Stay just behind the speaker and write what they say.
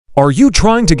Are you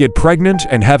trying to get pregnant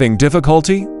and having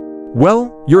difficulty?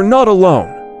 Well, you're not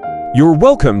alone. You're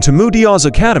welcome to Mudiaz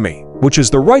Academy, which is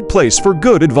the right place for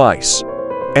good advice.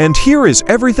 And here is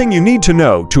everything you need to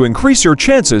know to increase your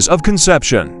chances of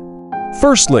conception.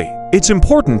 Firstly, it's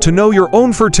important to know your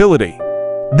own fertility.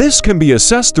 This can be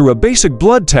assessed through a basic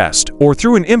blood test or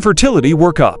through an infertility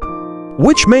workup,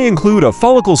 which may include a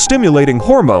follicle-stimulating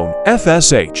hormone,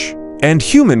 FSH, and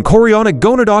human chorionic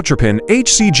gonadotropin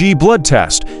HCG blood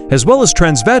test, as well as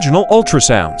transvaginal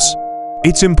ultrasounds.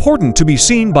 It's important to be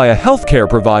seen by a healthcare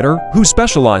provider who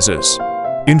specializes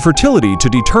in fertility to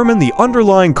determine the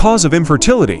underlying cause of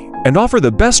infertility and offer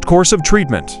the best course of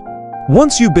treatment.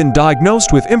 Once you've been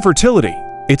diagnosed with infertility,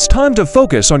 it's time to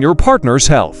focus on your partner's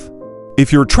health.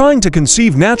 If you're trying to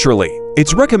conceive naturally,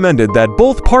 it's recommended that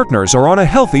both partners are on a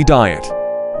healthy diet.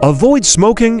 Avoid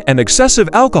smoking and excessive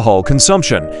alcohol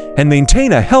consumption and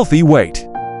maintain a healthy weight.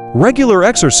 Regular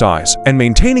exercise and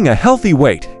maintaining a healthy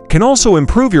weight can also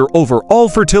improve your overall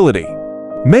fertility.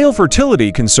 Male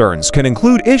fertility concerns can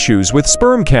include issues with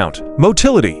sperm count,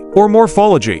 motility, or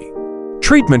morphology.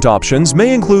 Treatment options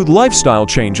may include lifestyle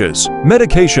changes,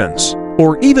 medications,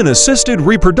 or even assisted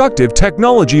reproductive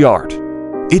technology art.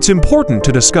 It's important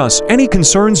to discuss any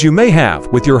concerns you may have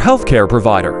with your healthcare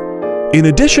provider. In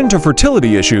addition to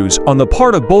fertility issues on the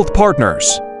part of both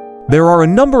partners, there are a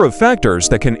number of factors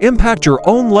that can impact your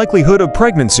own likelihood of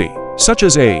pregnancy, such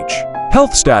as age,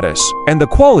 health status, and the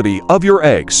quality of your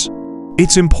eggs.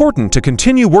 It's important to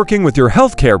continue working with your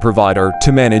healthcare provider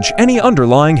to manage any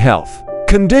underlying health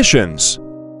conditions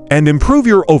and improve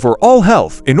your overall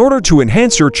health in order to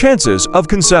enhance your chances of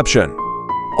conception.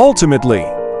 Ultimately,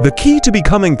 the key to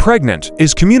becoming pregnant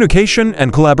is communication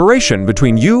and collaboration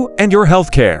between you and your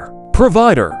healthcare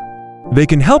provider. They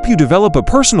can help you develop a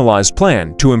personalized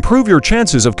plan to improve your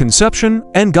chances of conception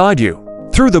and guide you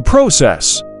through the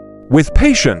process. With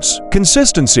patience,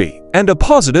 consistency, and a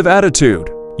positive attitude,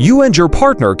 you and your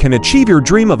partner can achieve your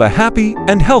dream of a happy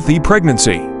and healthy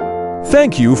pregnancy.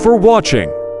 Thank you for watching.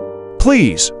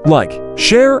 Please like,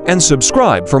 share, and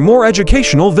subscribe for more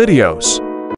educational videos.